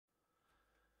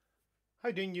How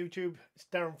you doing, YouTube? It's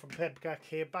Darren from Papercack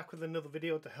here, back with another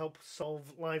video to help solve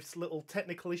life's little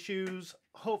technical issues.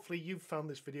 Hopefully you've found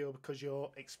this video because you're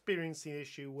experiencing the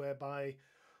issue whereby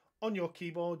on your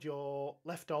keyboard your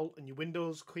left alt and your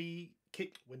Windows key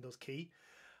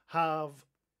have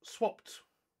swapped.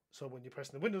 So when you're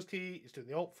pressing the Windows key, it's doing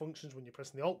the alt functions. When you're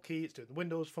pressing the alt key, it's doing the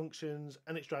Windows functions,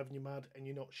 and it's driving you mad and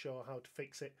you're not sure how to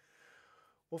fix it.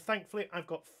 Well, thankfully, I've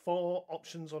got 4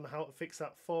 options on how to fix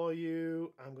that for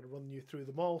you. I'm going to run you through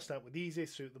them all, start with the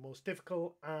easiest, through the most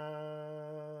difficult,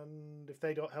 and if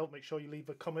they don't help, make sure you leave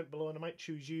a comment below and I might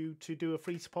choose you to do a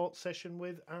free support session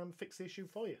with and fix the issue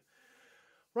for you.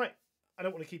 Right, I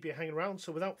don't want to keep you hanging around,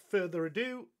 so without further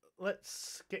ado,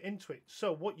 let's get into it.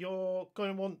 So what you're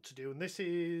going to want to do, and this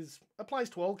applies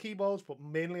to all keyboards, but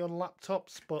mainly on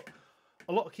laptops, but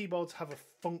a lot of keyboards have a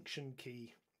function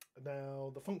key.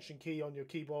 Now, the function key on your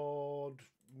keyboard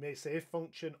may say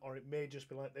function, or it may just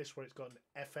be like this, where it's got an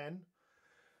FN.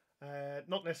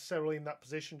 Not necessarily in that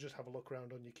position, just have a look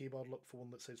around on your keyboard, look for one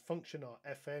that says function or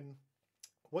FN.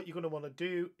 What you're going to want to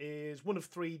do is one of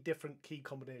 3 different key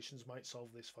combinations might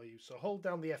solve this for you. So hold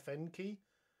down the FN key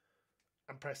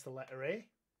and press the letter A.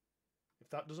 If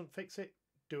that doesn't fix it,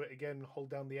 do it again, hold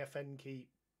down the FN key,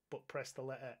 but press the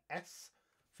letter S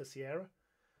for Sierra.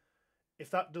 If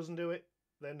that doesn't do it,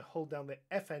 then hold down the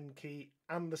FN key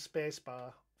and the space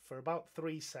bar for about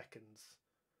 3 seconds.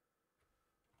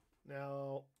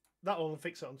 Now, that'll only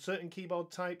fix it on certain keyboard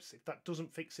types. If that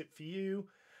doesn't fix it for you,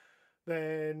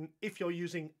 then if you're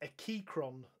using a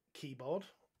KeyChron keyboard,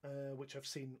 which I've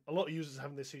seen a lot of users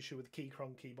having this issue with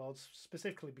KeyChron keyboards,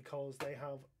 specifically because they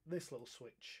have this little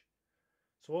switch.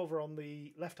 So over on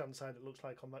the left-hand side, it looks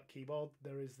like on that keyboard,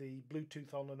 there is the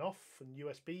Bluetooth on and off and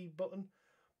USB button.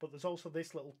 But there's also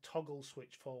this little toggle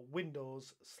switch for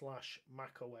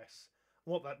Windows/Mac OS.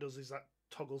 And what that does is that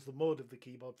toggles the mode of the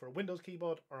keyboard for a Windows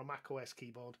keyboard or a Mac OS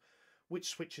keyboard, which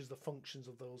switches the functions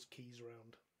of those keys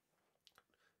around.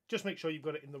 Just make sure you've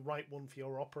got it in the right one for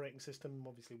your operating system,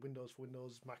 obviously Windows for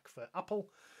Windows, Mac for Apple,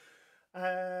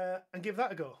 and give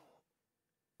that a go.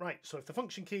 Right, so if the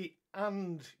function key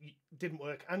didn't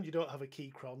work and you don't have a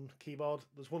KeyChron keyboard,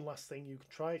 there's one last thing you can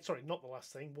try. Sorry, not the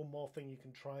last thing, one more thing you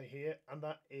can try here, and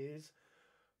that is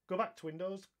go back to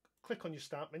Windows, click on your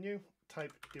Start menu,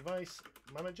 type Device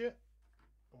Manager,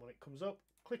 and when it comes up,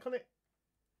 click on it.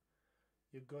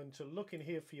 You're going to look in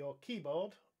here for your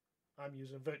keyboard. I'm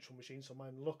using a virtual machine, so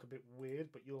mine look a bit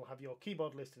weird, but you'll have your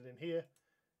keyboard listed in here.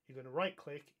 You're going to right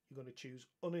click, you're going to choose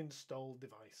Uninstall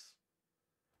Device.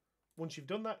 Once you've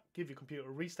done that, give your computer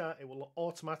a restart. It will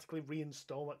automatically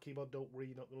reinstall that keyboard. Don't worry,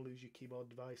 you're not going to lose your keyboard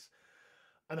device.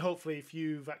 And hopefully, if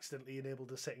you've accidentally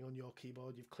enabled a setting on your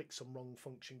keyboard, you've clicked some wrong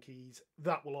function keys,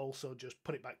 that will also just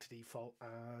put it back to default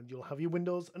and you'll have your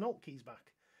Windows and Alt keys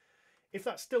back. If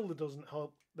that still doesn't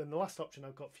help, then the last option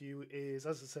I've got for you is,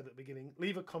 as I said at the beginning,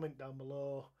 leave a comment down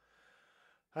below.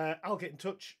 I'll get in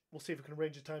touch. We'll see if we can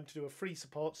arrange a time to do a free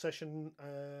support session.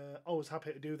 Always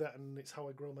happy to do that, and it's how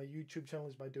I grow my YouTube channel,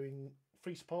 is by doing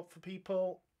free support for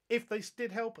people. If this did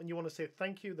help and you want to say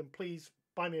thank you, then please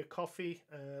buy me a coffee.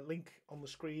 Link on the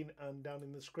screen and down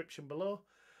in the description below.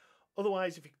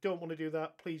 Otherwise, if you don't want to do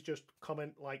that, please just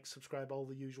comment, like, subscribe, all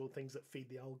the usual things that feed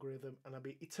the algorithm, and I'll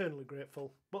be eternally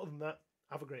grateful. But other than that,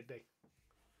 have a great day.